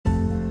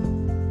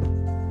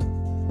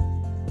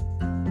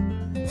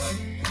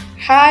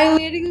Hi,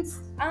 ladies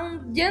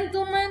and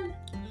gentlemen.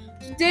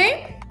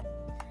 Today,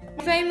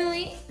 my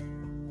family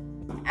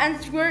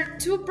answered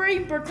two very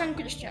important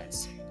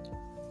questions.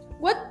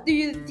 What do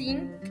you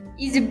think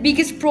is the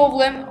biggest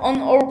problem on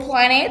our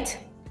planet,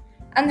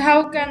 and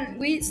how can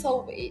we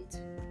solve it?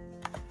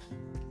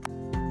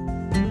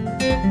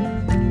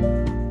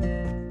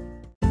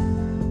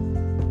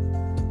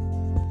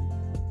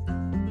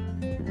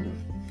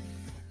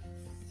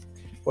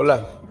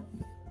 Hola,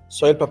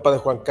 soy el papá de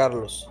Juan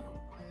Carlos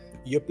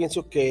y yo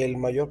pienso que el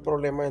mayor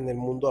problema en el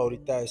mundo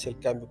ahorita es el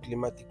cambio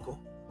climático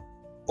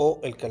o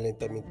el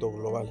calentamiento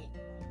global,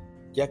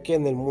 ya que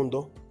en el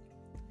mundo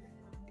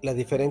la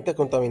diferente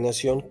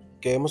contaminación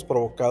que hemos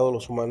provocado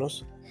los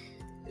humanos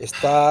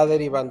está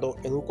derivando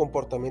en un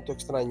comportamiento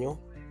extraño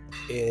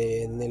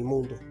en el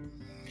mundo.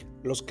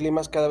 Los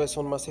climas cada vez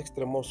son más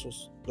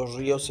extremosos, los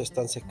ríos se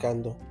están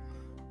secando,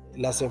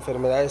 las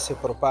enfermedades se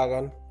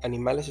propagan,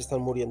 animales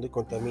están muriendo y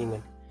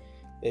contaminan.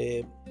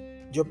 Eh,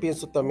 yo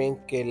pienso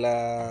también que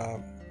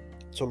la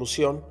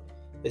solución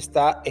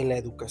está en la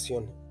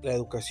educación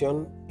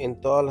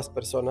en todas las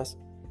personas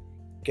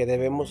que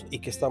debemos y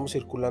que estamos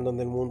circulando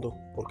en el mundo,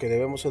 porque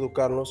debemos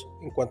educarnos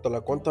en cuanto a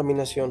la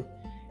contaminación,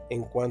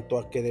 en cuanto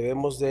a que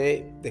debemos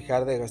de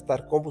dejar de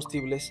gastar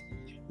combustibles,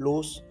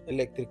 luz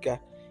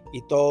eléctrica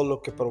y todo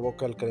lo que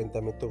provoca el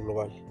calentamiento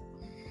global.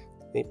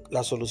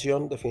 La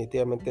solución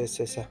definitivamente es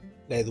esa,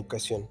 la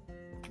educación.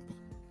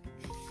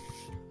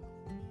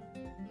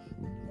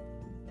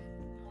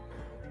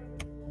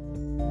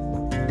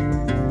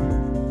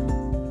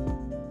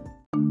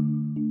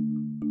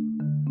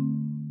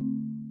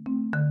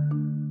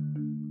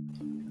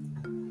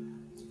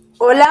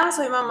 Hola,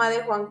 soy mamá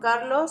de Juan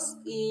Carlos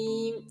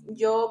y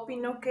yo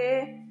opino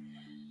que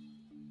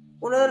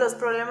uno de los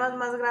problemas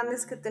más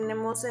grandes que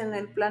tenemos en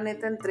el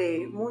planeta,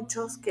 entre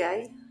muchos que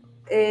hay,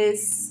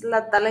 es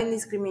la tala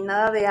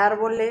indiscriminada de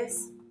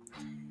árboles,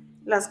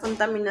 la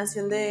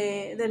contaminación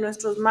de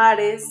nuestros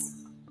mares,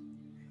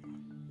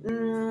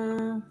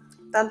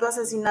 tanto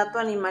asesinato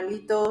a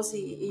animalitos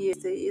y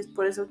es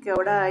por eso que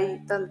ahora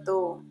hay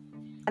tanto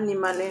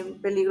animal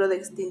en peligro de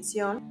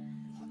extinción.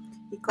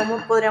 ¿Y cómo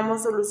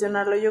podríamos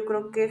solucionarlo? Yo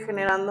creo que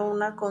generando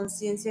una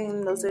conciencia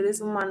en los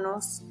seres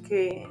humanos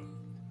que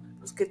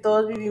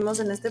todos vivimos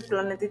en este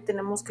planeta y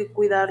tenemos que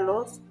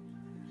cuidarlos,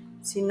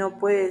 si no,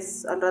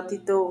 pues al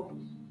ratito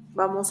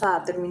vamos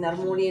a terminar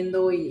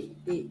muriendo y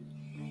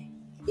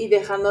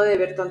dejando de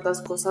ver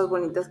tantas cosas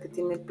bonitas que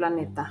tiene el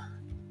planeta.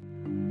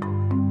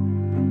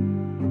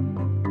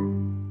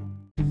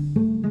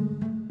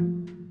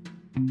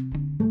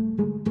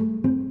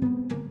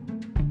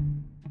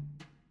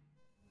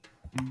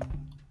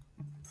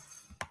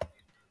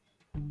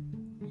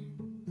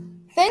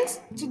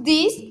 Thanks to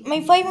this,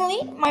 my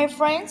family, my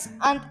friends,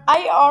 and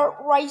I are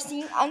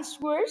raising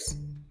answers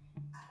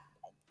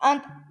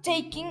and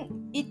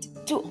taking it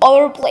to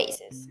other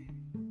places.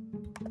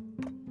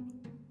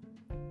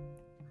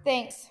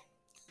 Thanks.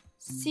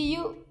 See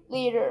you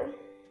later.